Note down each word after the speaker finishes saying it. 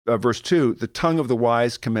verse 2, the tongue of the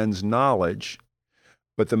wise commends knowledge,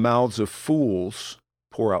 but the mouths of fools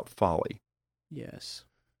pour out folly. Yes.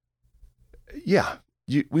 Yeah,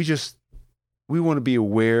 we want to be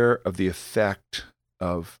aware of the effect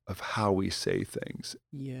of how we say things.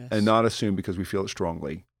 Yes. And not assume because we feel it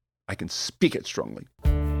strongly, I can speak it strongly.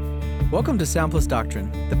 Welcome to Sound Plus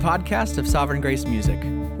Doctrine, the podcast of Sovereign Grace Music,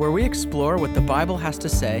 where we explore what the Bible has to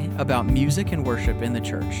say about music and worship in the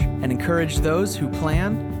church and encourage those who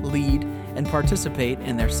plan, lead, and participate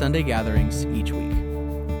in their Sunday gatherings each week.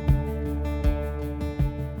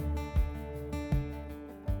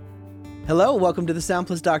 Hello, welcome to the Sound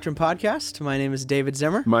Plus Doctrine podcast. My name is David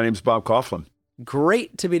Zimmer. My name's Bob Coughlin.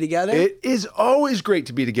 Great to be together. It is always great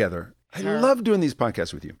to be together. I love doing these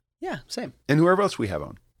podcasts with you. Yeah, same. And whoever else we have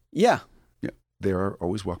on. Yeah. Yeah, they are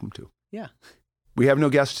always welcome too. Yeah. We have no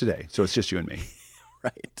guests today, so it's just you and me.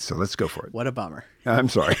 Right. So let's go for it. What a bummer. I'm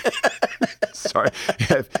sorry. Sorry.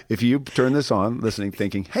 If you turn this on, listening,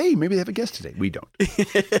 thinking, hey, maybe they have a guest today. We don't.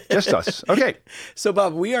 Just us. Okay. So,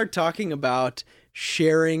 Bob, we are talking about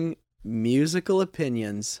sharing musical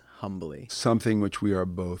opinions humbly. Something which we are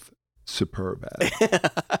both superb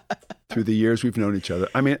at. Through the years we've known each other.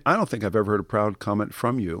 I mean, I don't think I've ever heard a proud comment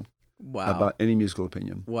from you about any musical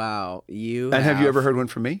opinion. Wow. And have you ever heard one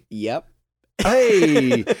from me? Yep.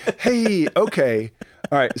 Hey, okay.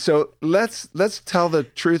 All right. So let's tell the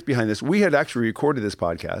truth behind this. We had actually recorded this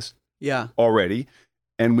podcast already,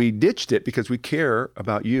 and we ditched it because we care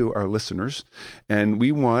about you, our listeners, and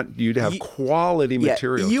we want you to have quality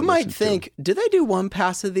material. You might think, did they do one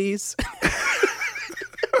pass of these?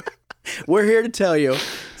 We're here to tell you,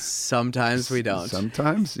 sometimes we don't.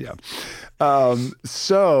 Sometimes, yeah.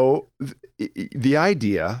 So the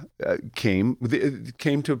idea came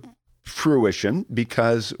to fruition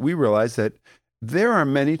because we realized that there are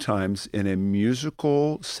many times in a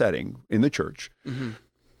musical setting in the church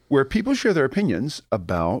where people share their opinions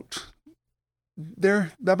about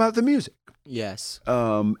the music. Yes.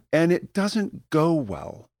 And it doesn't go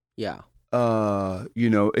well. Yeah.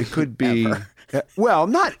 It could be, well,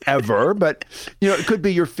 not ever, but, it could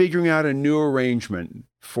be you're figuring out a new arrangement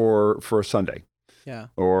for a Sunday. Yeah.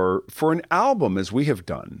 Or for an album, as we have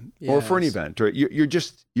done, or for an event, or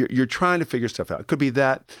you're trying to figure stuff out. It could be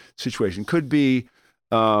that situation. Could be,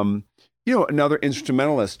 another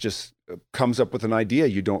instrumentalist just comes up with an idea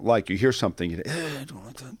you don't like. You hear something, I don't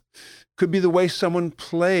like that. Could be the way someone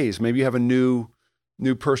plays. Maybe you have a new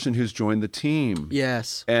person who's joined the team.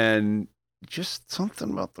 Yes. And just something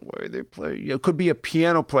about the way they play. It could be a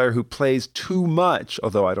piano player who plays too much,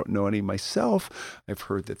 although I don't know any myself. I've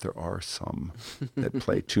heard that there are some that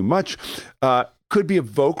play too much. Could be a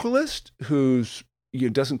vocalist who's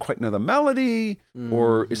doesn't quite know the melody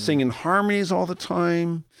or is singing harmonies all the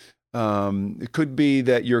time. It could be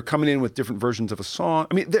that you're coming in with different versions of a song.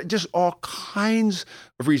 I mean, just all kinds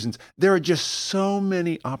of reasons. There are just so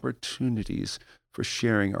many opportunities for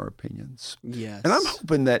sharing our opinions. Yes. And I'm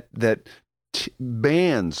hoping that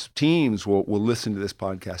teams will listen to this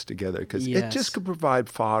podcast together because it just could provide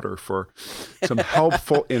fodder for some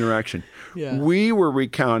helpful interaction. Yeah. We were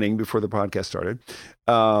recounting before the podcast started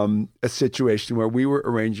a situation where we were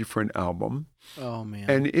arranging for an album. Oh, man.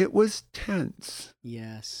 And it was tense.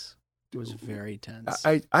 Yes. It was very tense.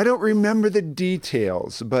 I don't remember the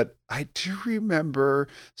details, but I do remember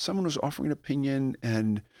someone was offering an opinion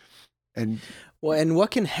and well, and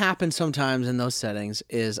what can happen sometimes in those settings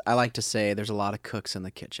is, I like to say, there's a lot of cooks in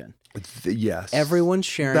the kitchen. Yes. Everyone's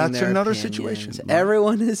sharing That's their another opinions. situation. Right?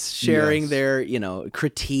 Everyone is sharing their,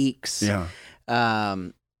 critiques. Yeah.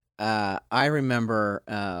 I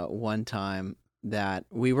remember one time that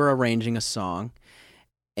we were arranging a song,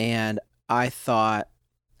 and I thought,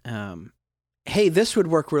 hey, this would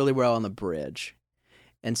work really well on the bridge.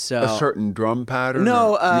 And so a certain drum pattern?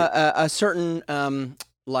 No, a certain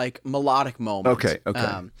like melodic moment. Okay.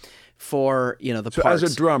 For the so parts.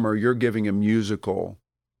 As a drummer, you're giving a musical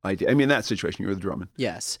idea. I mean, in that situation, you're the drummer.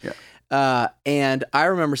 Yes. Yeah. And I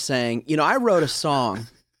remember saying, I wrote a song,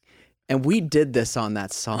 and we did this on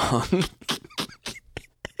that song,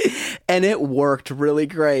 and it worked really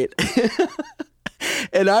great.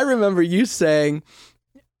 And I remember you saying,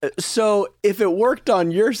 so if it worked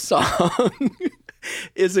on your song,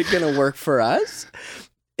 is it going to work for us?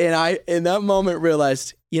 And I, in that moment,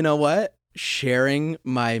 realized, you know what? Sharing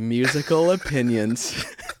my musical opinions,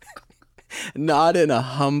 not in a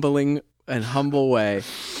humbling and humble way.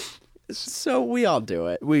 So we all do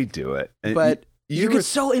it. We do it. And but you get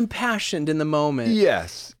so impassioned in the moment.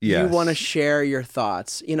 Yes. You want to share your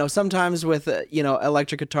thoughts. Sometimes with,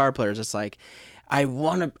 electric guitar players, it's like, I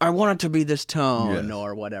want it to be this tone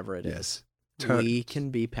or whatever it is. We can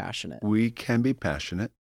be passionate. We can be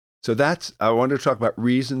passionate. So I wanted to talk about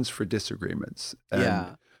reasons for disagreements.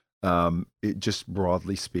 And, it just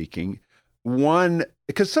broadly speaking. One,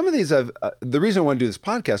 because some of these the reason I want to do this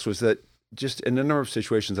podcast was that just in a number of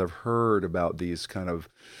situations I've heard about these kind of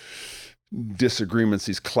disagreements,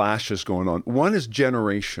 these clashes going on. One is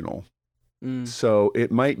generational. So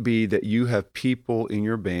it might be that you have people in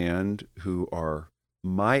your band who are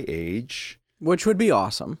my age. Which would be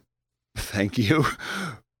awesome. Thank you.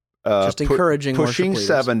 Just encouraging pushing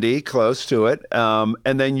 70, close to it.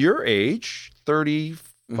 And then your age,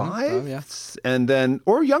 35, and then,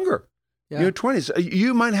 or younger, your 20s.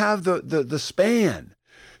 You might have the span.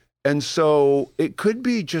 And so it could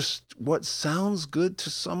be just what sounds good to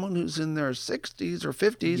someone who's in their 60s or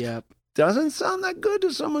 50s. Yep. Doesn't sound that good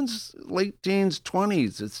to someone's late teens,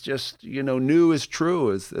 20s. It's just, new is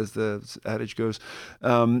true, as the adage goes.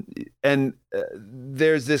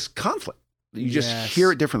 There's this conflict. You just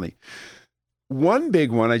hear it differently. One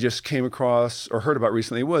big one I just came across or heard about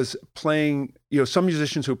recently was playing, some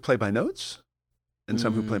musicians who play by notes and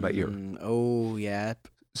some who play by ear. Oh, yeah.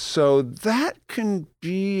 So that can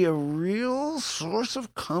be a real source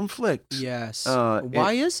of conflict. Yes.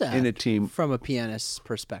 Why is that? In a team. From a pianist's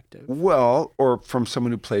perspective. Well, or from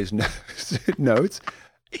someone who plays notes.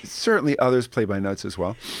 Certainly others play by notes as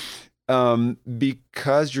well.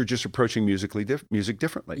 Because you're just approaching music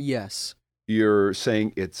differently. Yes. You're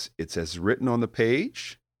saying it's as written on the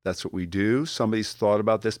page. That's what we do. Somebody's thought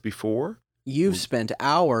about this before. You've spent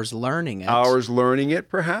hours learning it. Hours learning it,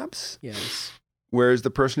 perhaps. Yes. Whereas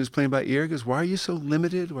the person who's playing by ear goes, why are you so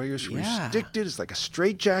limited? Why are you so restricted? It's like a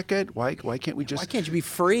straitjacket. Why can't we just... Why can't you be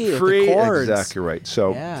free of the chords? Exactly right.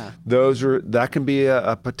 So that can be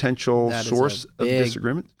a potential source of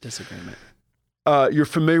disagreement. You're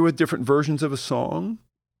familiar with different versions of a song.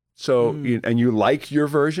 So, and you like your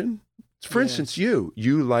version. For instance, you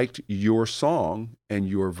liked your song and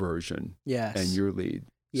your version and your lead.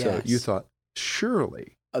 Yes. So you thought,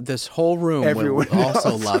 surely... this whole room would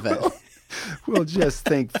also love it. We'll just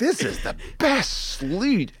think this is the best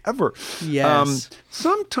lead ever. Yes.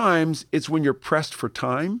 Sometimes it's when you're pressed for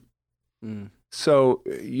time. So,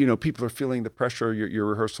 people are feeling the pressure. Your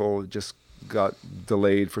rehearsal just got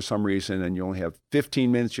delayed for some reason and you only have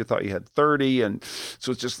 15 minutes. You thought you had 30. And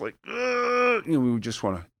so it's just like, we just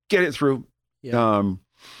want to get it through. Yeah.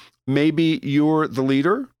 Maybe you're the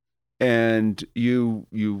leader and you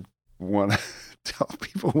want to tell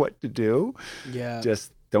people what to do. Yeah.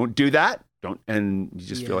 Just don't do that. And you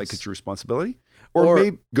just feel like it's your responsibility. Or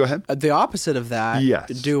maybe, go ahead. The opposite of that,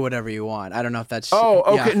 do whatever you want. I don't know if that's... Oh,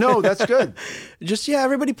 okay. No, that's good. Just,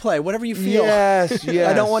 everybody play, whatever you feel. Yes.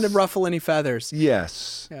 I don't want to ruffle any feathers.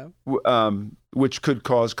 Yes. Yeah. Which could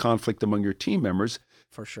cause conflict among your team members.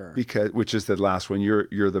 For sure. Which is the last one.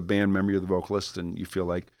 You're the band member, you're the vocalist, and you feel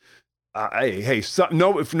like,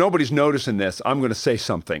 if nobody's noticing this, I'm going to say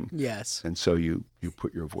something. Yes. And so you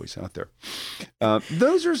put your voice out there.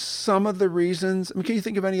 Those are some of the reasons. I mean, can you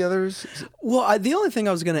think of any others? Well, the only thing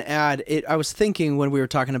I was going to add, I was thinking when we were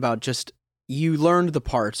talking about just you learned the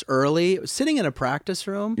parts early, sitting in a practice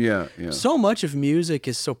room. Yeah. So much of music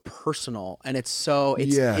is so personal, and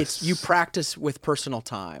it's you practice with personal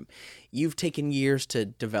time. You've taken years to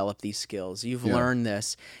develop these skills. You've learned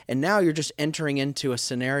this. And now you're just entering into a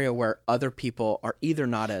scenario where other people are either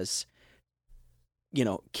not as,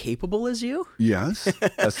 capable as you. Yes.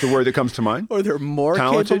 That's the word that comes to mind. Or they're more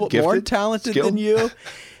capable, gifted, more talented skilled than you.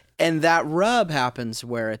 And that rub happens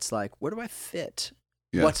where it's like, where do I fit?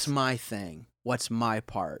 Yes. What's my thing? What's my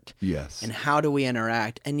part? Yes. And how do we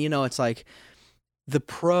interact? And, it's like the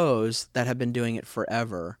pros that have been doing it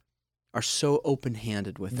forever are so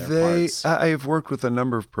open-handed with their parts. I have worked with a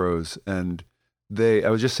number of pros, and I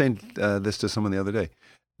was just saying this to someone the other day.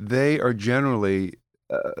 They are generally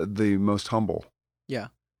the most humble. Yeah.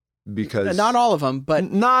 Because not all of them,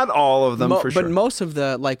 but not all of them for sure. But most of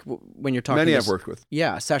the, like when you're talking, many I've worked with.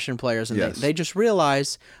 Yeah, session players, and they just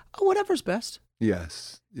realize, whatever's best.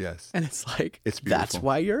 Yes. And it's like, it's that's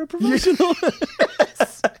why you're a professional.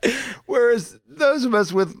 Whereas those of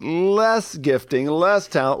us with less gifting, less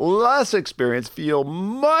talent, less experience feel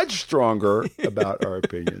much stronger about our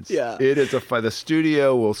opinions. Yeah. It is the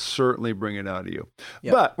studio will certainly bring it out of you.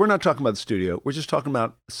 Yep. But we're not talking about the studio. We're just talking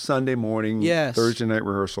about Sunday morning, Thursday night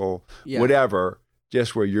rehearsal, whatever,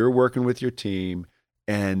 just where you're working with your team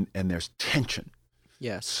and there's tension.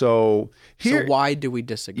 Yes. So why do we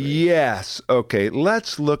disagree? Yes. Okay.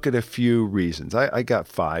 Let's look at a few reasons. I got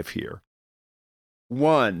 5 here.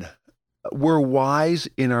 1, we're wise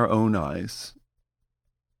in our own eyes.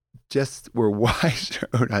 We're wise in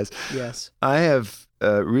our own eyes. Yes. I have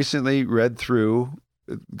recently read through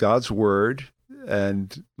God's Word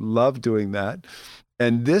and love doing that.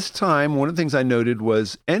 And this time, one of the things I noted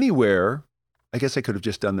was anywhere, I guess I could have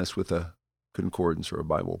just done this with a concordance or a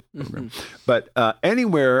Bible program, but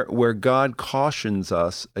anywhere where God cautions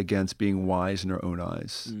us against being wise in our own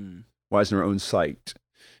eyes, wise in our own sight.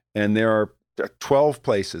 And there are 12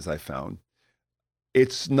 places I found.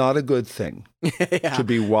 It's not a good thing to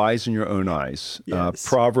be wise in your own eyes. Yes.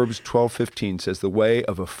 Proverbs 12:15 says, the way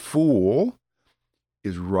of a fool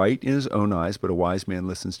is right in his own eyes, but a wise man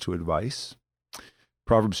listens to advice.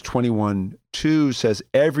 Proverbs 21:2 says,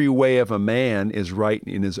 every way of a man is right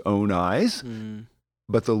in his own eyes,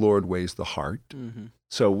 but the Lord weighs the heart.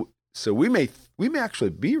 So we may actually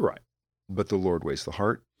be right, but the Lord weighs the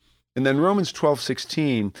heart. And then Romans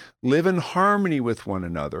 12:16, live in harmony with one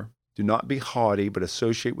another. Do not be haughty, but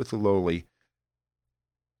associate with the lowly.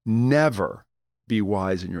 Never be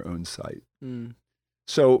wise in your own sight.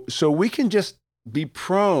 So we can just be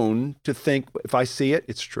prone to think, if I see it,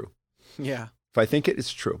 it's true. Yeah. If I think it,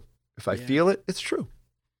 it's true. If I feel it, it's true.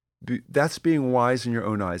 That's being wise in your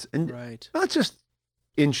own eyes. And not just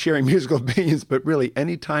in sharing musical opinions, but really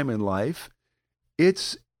any time in life,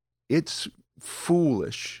 it's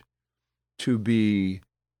foolish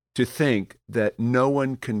to think that no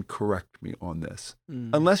one can correct me on this.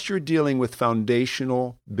 Unless you're dealing with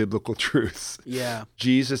foundational biblical truths. Yeah.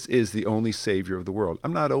 Jesus is the only Savior of the world.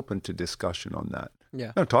 I'm not open to discussion on that. Yeah.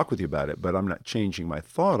 I'm going to talk with you about it, but I'm not changing my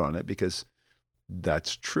thought on it because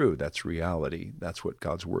that's true. That's reality. That's what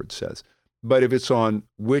God's word says. But if it's on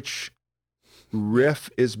which riff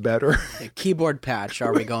is better. A keyboard patch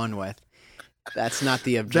are we going with? That's not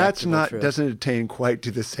the objective. Truth. Doesn't attain quite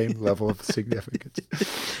to the same level of significance.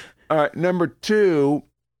 All right. Number two,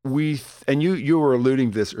 and you were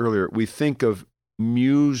alluding to this earlier, we think of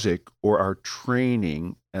music or our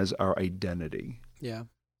training as our identity. Yeah.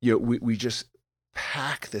 We just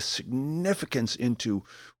pack this significance into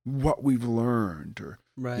what we've learned or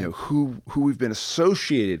who we've been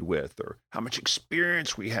associated with or how much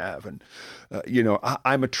experience we have. And,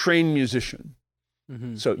 I'm a trained musician.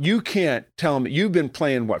 So you can't tell me, you've been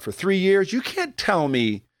playing for 3 years? You can't tell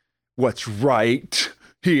me what's right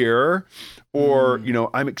here or,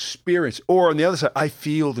 I'm experienced. Or on the other side, I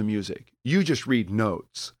feel the music. You just read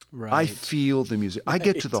notes. Right. I feel the music. I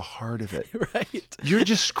get to the heart of it. Right. You're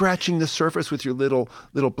just scratching the surface with your little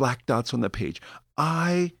black dots on the page.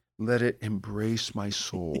 I let it embrace my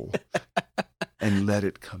soul and let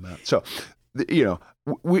it come out. So,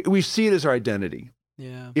 we see it as our identity.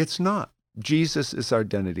 Yeah. It's not. Jesus is our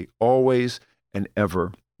identity, always and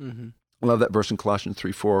ever. I love that verse in Colossians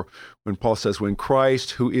 3:4 when Paul says, when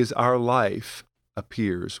Christ, who is our life,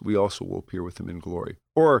 appears, we also will appear with him in glory.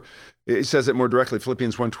 Or it says it more directly,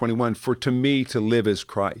 Philippians 1:21, for to me to live is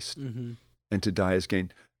Christ and to die is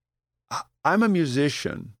gain. I'm a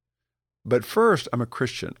musician, but first I'm a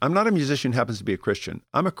Christian. I'm not a musician who happens to be a Christian.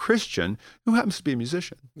 I'm a Christian who happens to be a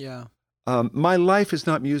musician. Yeah. My life is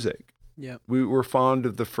not music. Yeah. We were fond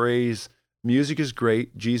of the phrase, music is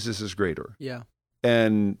great, Jesus is greater. Yeah.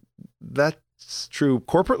 And that's true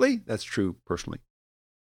corporately, that's true personally.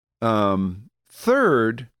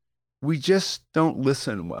 Third, we just don't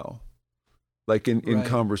listen well, like in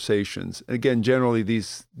conversations. And again, generally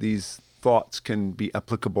these thoughts can be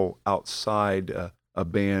applicable outside a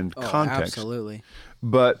band context. Absolutely.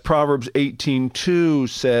 But Proverbs 18:2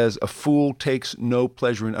 says, a fool takes no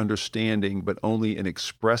pleasure in understanding, but only in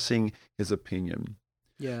expressing his opinion.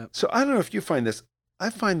 Yeah. So I don't know if you find this. I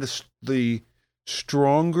find this the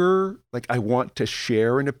stronger, like I want to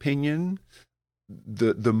share an opinion,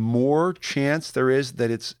 the more chance there is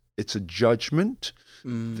that it's a judgment,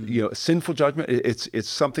 a sinful judgment. It's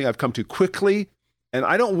something I've come to quickly, and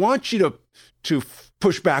I don't want you to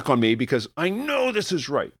push back on me because I know this is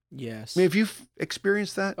right. Yes. I mean, have you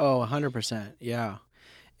experienced that? Oh, 100%. Yeah.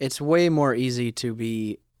 It's way more easy to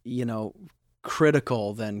be,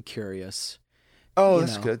 critical than curious. Oh,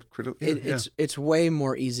 that's good. Critical. It's way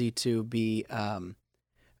more easy to be,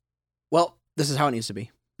 well, this is how it needs to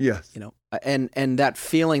be. Yes. And that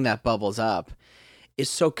feeling that bubbles up is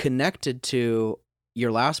so connected to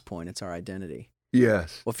your last point. It's our identity.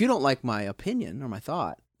 Yes. Well, if you don't like my opinion or my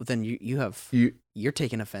thought, well, then you're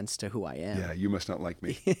taking offense to who I am. Yeah, you must not like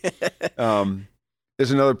me.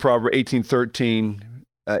 There's another proverb, 18:13.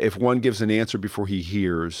 If one gives an answer before he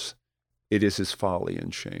hears, it is his folly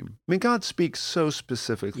and shame. I mean, God speaks so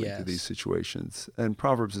specifically to these situations, and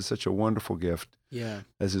Proverbs is such a wonderful gift. Yeah,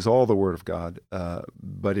 as is all the Word of God.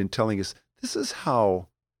 But in telling us, this is how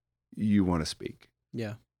you want to speak.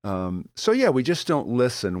 Yeah. We just don't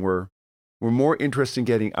listen. We're more interested in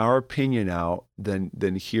getting our opinion out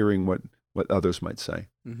than hearing what others might say.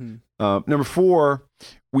 Number 4,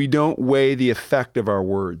 we don't weigh the effect of our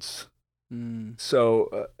words.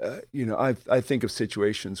 So, I think of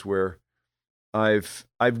situations where I've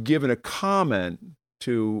given a comment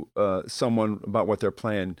to someone about what they're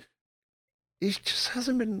playing. It just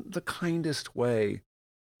hasn't been the kindest way.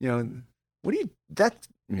 What are you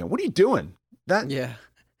doing? That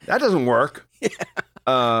doesn't work.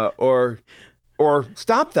 Or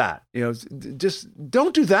stop that. Just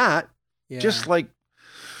don't do that. Yeah. Just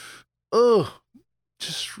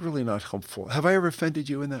just really not helpful. Have I ever offended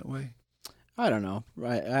you in that way? I don't know.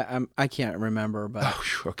 Right. I can't remember, but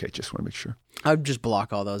Okay. Just want to make sure. I'd just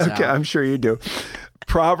block all those out. Okay. I'm sure you do.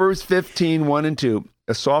 Proverbs 15:1 and 2.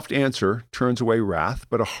 A soft answer turns away wrath,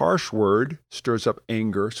 but a harsh word stirs up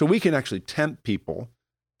anger. So we can actually tempt people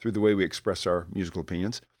through the way we express our musical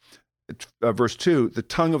opinions. Verse 2, the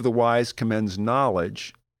tongue of the wise commends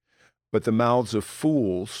knowledge, but the mouths of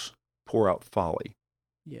fools pour out folly.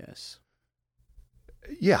 Yes.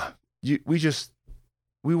 Yeah.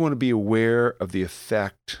 We want to be aware of the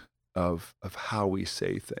effect of how we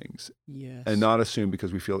say things. Yes. And not assume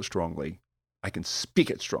because we feel it strongly, I can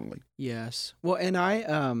speak it strongly. Yes. Well, and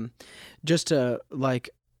I just to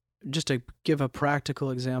give a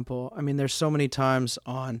practical example. I mean, there's so many times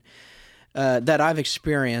on that I've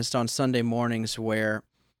experienced on Sunday mornings where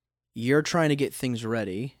you're trying to get things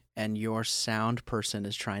ready and your sound person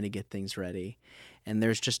is trying to get things ready. And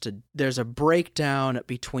there's a breakdown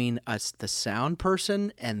between us, the sound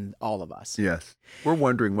person, and all of us. Yes. We're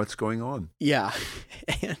wondering what's going on. Yeah.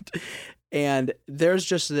 And there's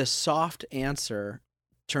just this soft answer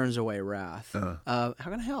turns away wrath. How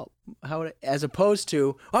can I help? As opposed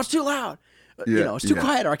to, oh, it's too loud. It's too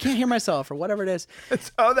quiet, or I can't hear myself, or whatever it is.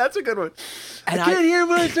 That's a good one. And I can't hear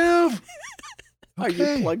myself. Are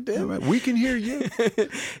you plugged in? We can hear you.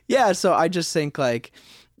 Yeah. So I just think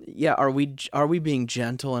are we being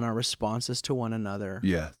gentle in our responses to one another?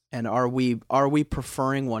 Yeah. And are we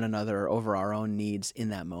preferring one another over our own needs in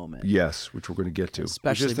that moment? Yes, which we're going to get to.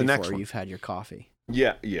 Especially before you've had your coffee.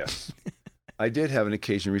 Yeah, yes. I did have an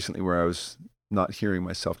occasion recently where I was not hearing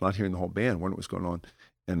myself, not hearing the whole band, wondering what was going on,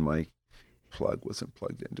 and my plug wasn't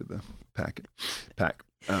plugged into the pack,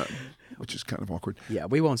 which is kind of awkward. Yeah,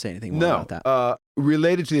 we won't say anything more about that.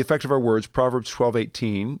 Related to the effect of our words, Proverbs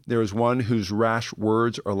 12:18, there is one whose rash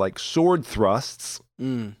words are like sword thrusts,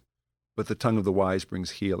 but the tongue of the wise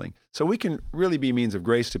brings healing. So we can really be means of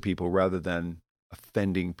grace to people rather than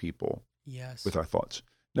offending people with our thoughts.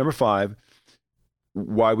 Number 5,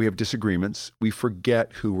 why we have disagreements, we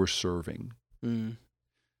forget who we're serving.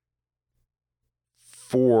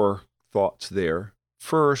 4 thoughts there.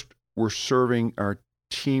 First, we're serving our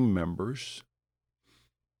team members.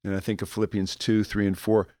 And I think of Philippians 2:3 and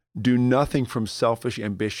 4. Do nothing from selfish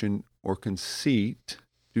ambition or conceit.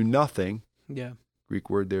 Do nothing. Yeah. Greek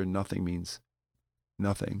word there, nothing means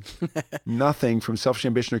nothing. Nothing from selfish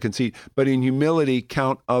ambition or conceit, but in humility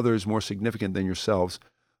count others more significant than yourselves.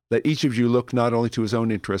 Let each of you look not only to his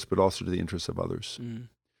own interests, but also to the interests of others.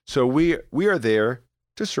 So we are there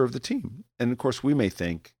to serve the team. And of course, we may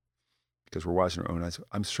think, because we're wise in our own eyes,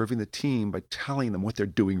 I'm serving the team by telling them what they're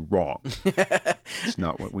doing wrong. It's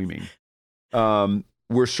not what we mean.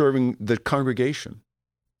 We're serving the congregation.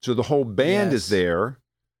 So the whole band is there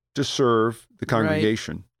to serve the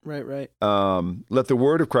congregation. Right. Let the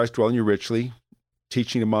word of Christ dwell in you richly,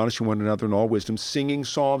 teaching, admonishing one another in all wisdom, singing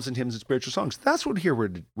psalms and hymns and spiritual songs. That's what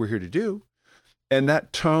we're here to do. And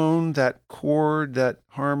that tone, that chord, that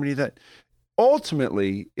harmony, that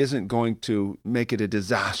ultimately isn't going to make it a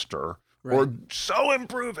disaster or so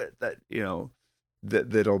improve it that,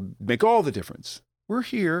 that'll make all the difference. We're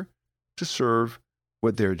here to serve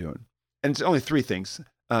what they're doing. And it's only 3 things.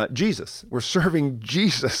 Jesus. We're serving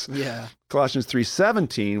Jesus. Yeah. Colossians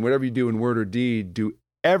 3:17, whatever you do in word or deed, do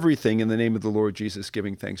everything in the name of the Lord Jesus,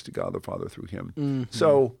 giving thanks to God the Father through him. Mm-hmm.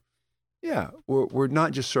 So, we're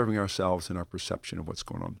not just serving ourselves in our perception of what's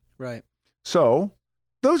going on. Right. So,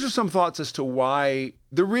 those are some thoughts as to why,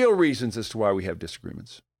 the real reasons as to why we have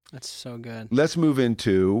disagreements. That's so good. Let's move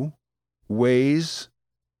into ways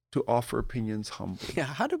to offer opinions humbly. Yeah,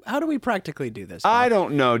 how do we practically do this? I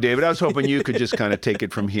don't know, David. I was hoping you could just kind of take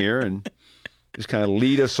it from here and just kind of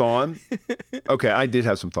lead us on. Okay, I did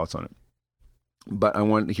have some thoughts on it, but I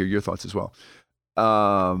wanted to hear your thoughts as well.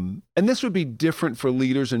 And this would be different for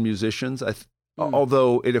leaders and musicians,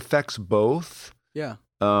 although it affects both. Yeah.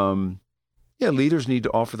 Leaders need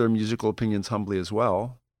to offer their musical opinions humbly as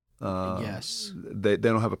well. Yes. They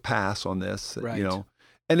don't have a pass on this, right.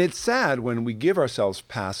 And it's sad when we give ourselves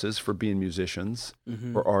passes for being musicians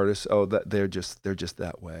or artists. Oh, that they're just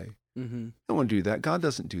that way. Mm-hmm. I don't want to do that. God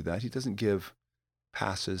doesn't do that. He doesn't give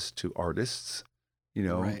passes to artists.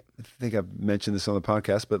 Right. I think I've mentioned this on the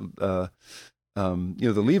podcast, but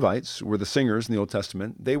The Levites were the singers in the Old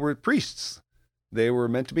Testament. They were priests. They were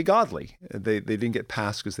meant to be godly. They didn't get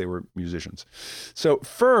passed because they were musicians. So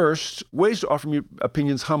first, ways to offer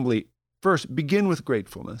opinions humbly. First, begin with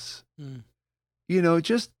gratefulness.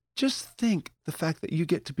 Just think the fact that you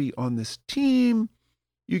get to be on this team,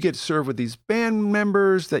 you get to serve with these band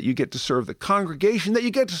members, that you get to serve the congregation, that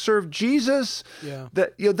you get to serve Jesus. Yeah.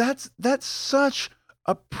 That's such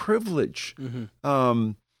a privilege.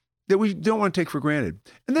 That we don't want to take for granted.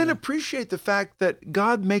 And then appreciate the fact that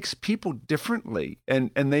God makes people differently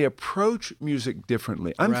and they approach music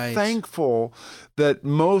differently. I'm thankful that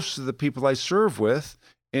most of the people I serve with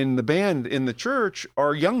in the band, in the church,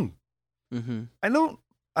 are young.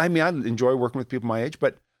 I enjoy working with people my age,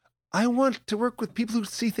 but I want to work with people who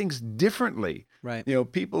see things differently. Right.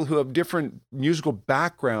 People who have different musical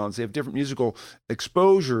backgrounds, they have different musical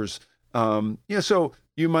exposures. So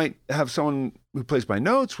you might have someone who plays by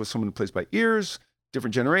notes with someone who plays by ears,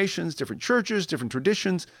 different generations, different churches, different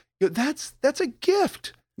traditions. That's a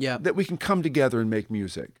gift that we can come together and make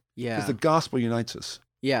music. Yeah. Because the gospel unites us.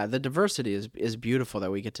 Yeah, the diversity is beautiful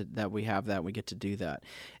that we get to do that.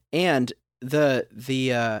 And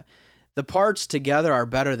the parts together are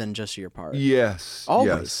better than just your part. Yes. Always.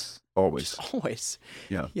 Yes. Always. Just always.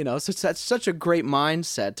 Yeah. So that's such a great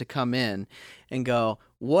mindset to come in and go,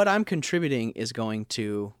 what I'm contributing is going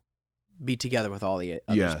to be together with all the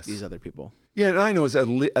others, these other people. Yeah, and I know as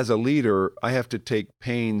a leader, I have to take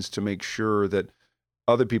pains to make sure that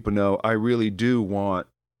other people know I really do want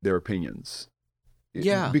their opinions.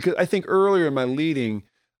 Yeah. Because I think earlier in my leading,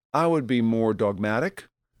 I would be more dogmatic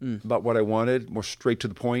about what I wanted, more straight to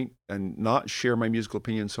the point, and not share my musical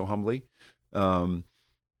opinions so humbly.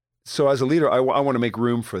 So as a leader, I want to make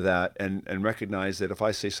room for that and recognize that if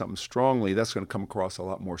I say something strongly, that's going to come across a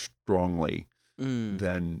lot more strongly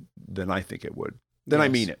than I think it would. I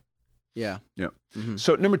mean it. Yeah. Yeah. Mm-hmm.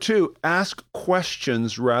 So number 2, ask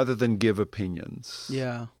questions rather than give opinions.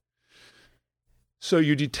 Yeah. So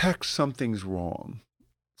you detect something's wrong,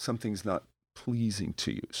 something's not pleasing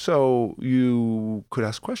to you. So you could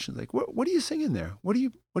ask questions like, "What are you singing there? What are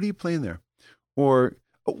you playing there?" Or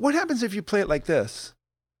 "What happens if you play it like this?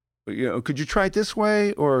 Could you try it this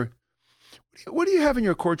way?" Or "What do you have in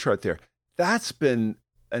your chord chart there?" That's been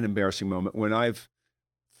an embarrassing moment when I've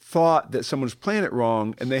thought that someone was playing it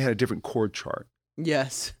wrong and they had a different chord chart.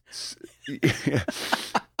 Yes.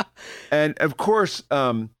 And of course,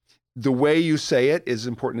 the way you say it is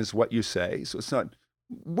important as what you say. So it's not,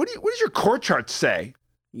 what does your chord chart say?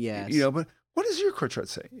 Yes. But what does your chord chart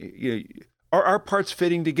say? Are our parts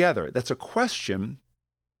fitting together? That's a question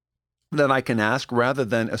that I can ask rather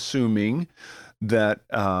than assuming that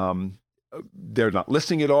they're not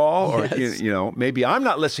listening at all, or maybe I'm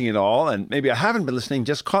not listening at all, and maybe I haven't been listening,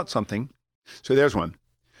 just caught something. So there's one.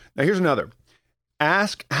 Now here's another.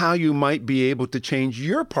 Ask how you might be able to change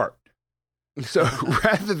your part. So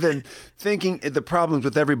rather than thinking the problems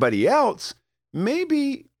with everybody else,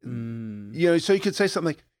 maybe so you could say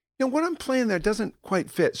something like, what I'm playing there doesn't quite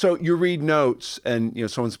fit. So you read notes and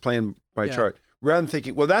someone's playing by chart, rather than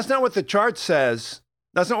thinking, well, that's not what the chart says.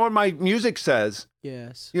 That's not what my music says.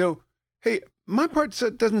 Yes. Hey, my part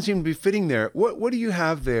doesn't seem to be fitting there. What do you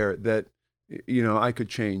have there that I could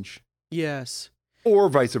change? Yes. Or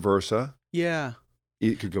vice versa. Yeah.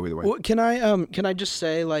 It could go either way. Well, can I just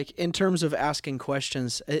say, like, in terms of asking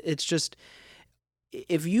questions, it's just,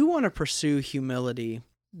 if you want to pursue humility,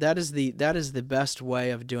 that is the best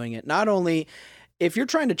way of doing it. Not only if you're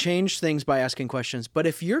trying to change things by asking questions, but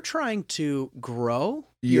if you're trying to grow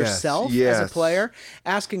yourself as a player,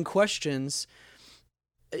 asking questions.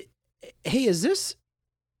 Hey, is this,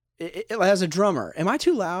 as a drummer, am I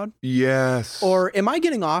too loud? Yes. Or am I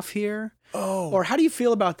getting off here? Oh. Or how do you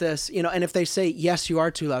feel about this? And if they say, yes, you are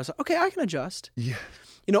too loud, it's like, okay, I can adjust. Yeah.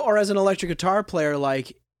 Or as an electric guitar player,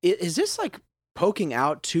 like, is this like poking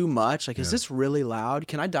out too much? Like, is this really loud?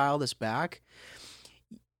 Can I dial this back?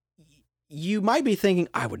 You might be thinking,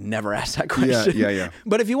 I would never ask that question. Yeah.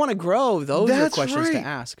 But if you want to grow, those are questions to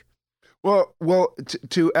ask. Well,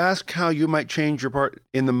 to ask how you might change your part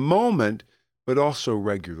in the moment, but also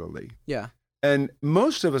regularly. Yeah. And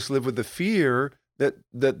most of us live with the fear that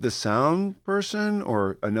the sound person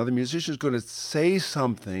or another musician is going to say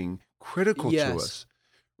something critical to us,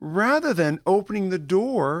 rather than opening the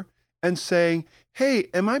door and saying, hey,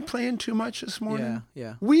 am I playing too much this morning?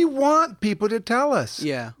 Yeah. We want people to tell us.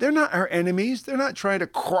 Yeah. They're not our enemies. They're not trying to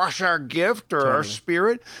crush our gift or our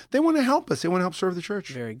spirit. They want to help us. They want to help serve the church.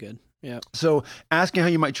 Very good. Yeah. So asking how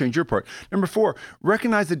you might change your part. Number 4,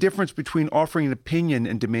 recognize the difference between offering an opinion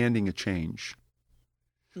and demanding a change.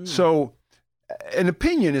 So an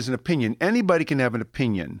opinion is an opinion. Anybody can have an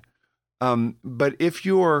opinion. But if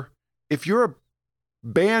you're a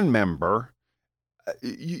band member,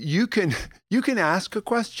 you can ask a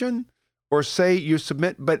question or say you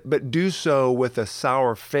submit, but do so with a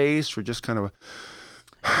sour face or just kind of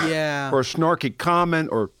Yeah. or a snarky comment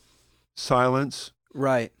or silence.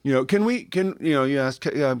 Right. You ask, can we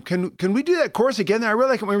do that chorus again? I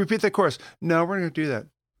really can we repeat that chorus? No, we're not going to do that.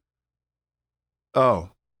 Oh,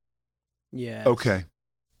 Yeah. okay.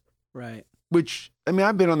 Right. Which, I mean,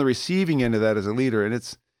 I've been on the receiving end of that as a leader, and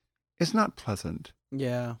it's not pleasant.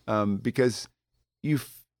 Yeah. Because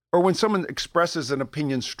or when someone expresses an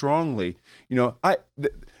opinion strongly,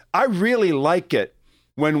 I really like it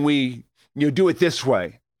when we do it this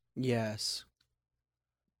way. Yes.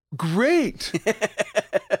 Great.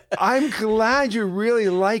 I'm glad you really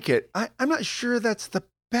like it. I'm not sure that's the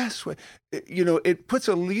best way. It puts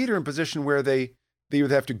a leader in a position where they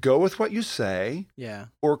either have to go with what you say, Yeah,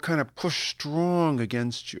 or kind of push strong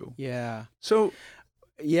against you. yeah, So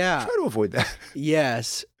yeah. try to avoid that.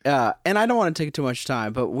 Yes. And I don't want to take too much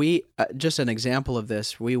time, but we, just an example of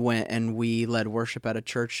this, we went and we led worship at a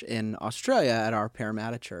church in Australia at our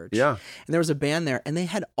Parramatta church. Yeah. And there was a band there, and they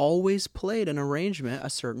had always played an arrangement a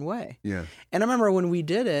certain way. Yeah. And I remember when we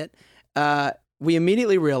did it, we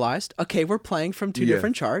immediately realized, okay, we're playing from two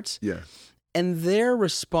different charts. Yeah. And their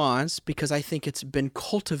response, because I think it's been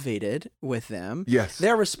cultivated with them, Yes.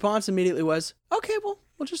 their response immediately was, okay, well,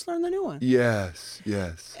 we'll just learn the new one. Yes.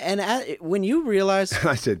 Yes. And when you realize, And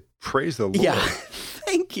I said, praise the Lord. yeah,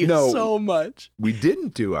 thank you so much. We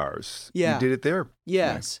didn't do ours. Yeah. We did it there.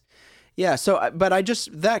 Yes. Yeah. So, but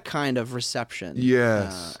that kind of reception,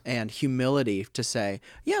 Yes. and humility to say,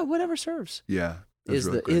 yeah, whatever serves Yeah. is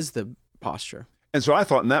the posture. And so I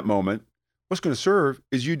thought in that moment, what's going to serve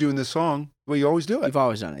is you doing this song the way you always do it. You've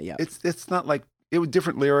always done it. Yeah. It's not like it was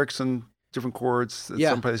different lyrics and different chords in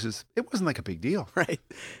some places. It wasn't like a big deal. Right.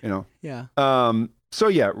 Yeah. Yeah. So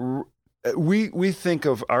yeah, we think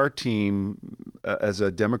of our team as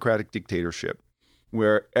a democratic dictatorship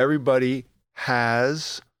where everybody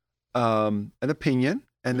has an opinion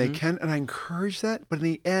and they can, and I encourage that, but in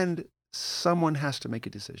the end, someone has to make a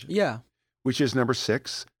decision. Yeah. Which is number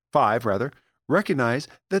 5 rather. Recognize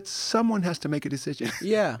that someone has to make a decision.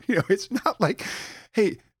 Yeah. It's not like,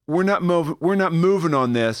 hey, we're not moving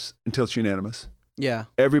on this until it's unanimous. Yeah.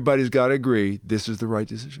 Everybody's got to agree this is the right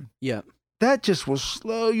decision. Yeah. That just will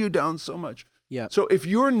slow you down so much. Yeah. So if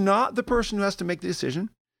you're not the person who has to make the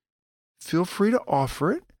decision, feel free to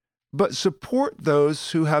offer it, but support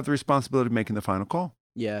those who have the responsibility of making the final call.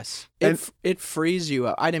 Yes. And It frees you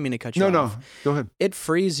up. I didn't mean to cut you off. No, go ahead. It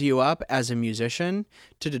frees you up as a musician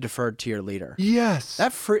to defer to your leader. Yes.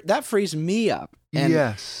 That frees me up. And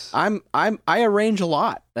yes. I arrange a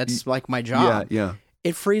lot. That's like my job. Yeah.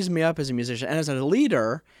 It frees me up as a musician, and as a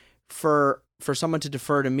leader, for someone to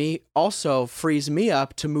defer to me also frees me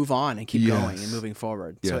up to move on and keep going and moving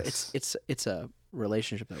forward. Yes. So it's a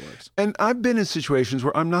relationship that works. And I've been in situations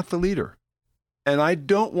where I'm not the leader, and I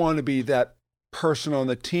don't want to be that person on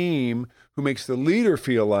the team who makes the leader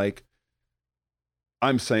feel like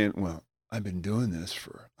I'm saying, well, I've been doing this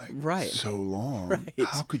for so long. Right.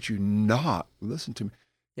 How could you not listen to me?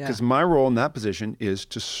 Yeah. Because my role in that position is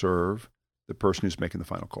to serve the person who's making the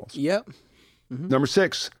final calls. Yep. Mm-hmm. Number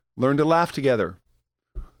 6, learn to laugh together.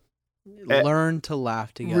 Learn to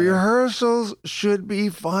laugh together. Rehearsals should be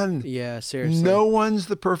fun. Yeah, seriously. No one's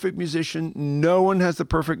the perfect musician. No one has the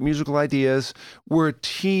perfect musical ideas. We're a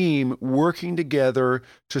team working together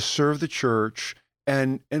to serve the church,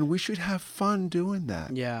 and we should have fun doing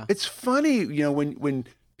that. Yeah. It's funny, when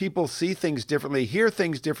people see things differently, hear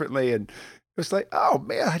things differently, and it's like, oh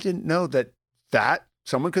man, I didn't know that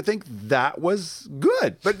someone could think that was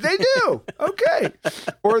good, but they do. Okay.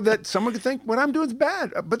 Or that someone could think what I'm doing is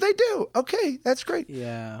bad, but they do. Okay, that's great.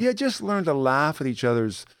 Yeah. Yeah, just learn to laugh at each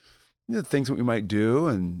other's things that we might do.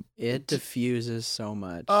 And it diffuses so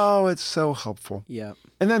much. Oh, it's so helpful. Yeah.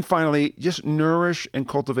 And then finally, just nourish and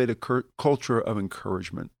cultivate a culture of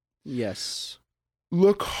encouragement. Yes.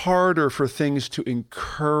 Look harder for things to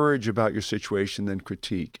encourage about your situation than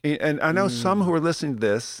critique. And I know some who are listening to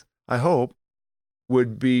this, I hope,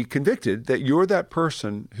 would be convicted that you're that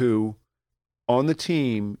person who, on the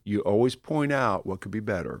team, you always point out what could be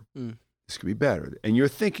better. This could be better. And you're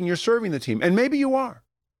thinking you're serving the team. And maybe you are.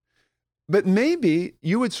 But maybe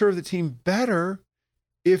you would serve the team better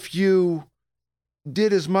if you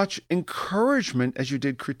did as much encouragement as you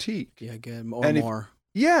did critique. Yeah, good. More. And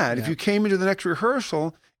if you came into the next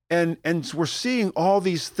rehearsal and we're seeing all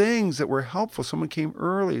these things that were helpful. Someone came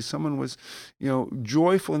early. Someone was,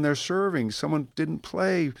 joyful in their serving. Someone didn't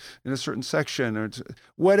play in a certain section or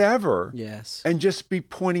whatever. Yes. And just be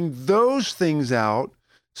pointing those things out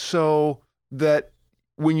so that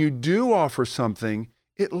when you do offer something,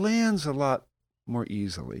 it lands a lot more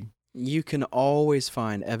easily. You can always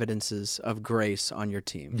find evidences of grace on your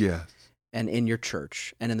team. Yes. And in your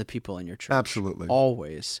church and in the people in your church. Absolutely.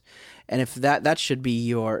 Always. And if that should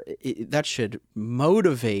be that should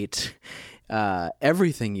motivate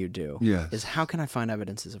everything you do. Yes. Is how can I find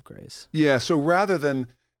evidences of grace? Yeah. So rather than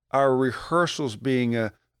our rehearsals being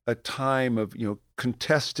a time of,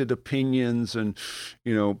 contested opinions and,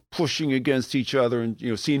 pushing against each other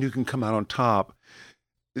and, seeing who can come out on top,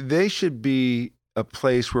 they should be a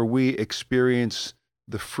place where we experience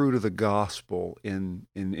the fruit of the gospel in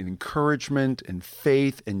encouragement and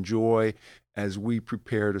faith and joy as we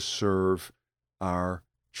prepare to serve our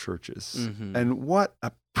churches. Mm-hmm. And what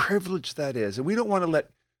a privilege that is. And we don't want to let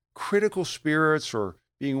critical spirits or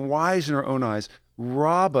being wise in our own eyes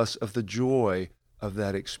rob us of the joy of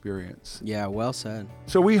that experience. Yeah, well said.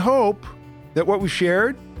 So we hope that what we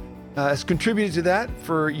shared has contributed to that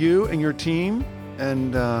for you and your team.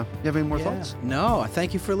 And you have any more thoughts? No,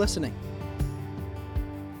 thank you for listening.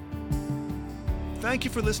 Thank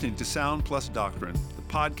you for listening to Sound Plus Doctrine, the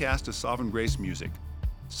podcast of Sovereign Grace Music.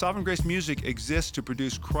 Sovereign Grace Music exists to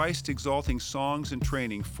produce Christ-exalting songs and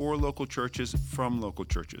training for local churches from local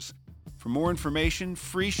churches. For more information,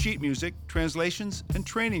 free sheet music, translations, and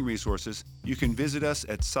training resources, you can visit us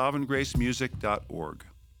at sovereigngracemusic.org.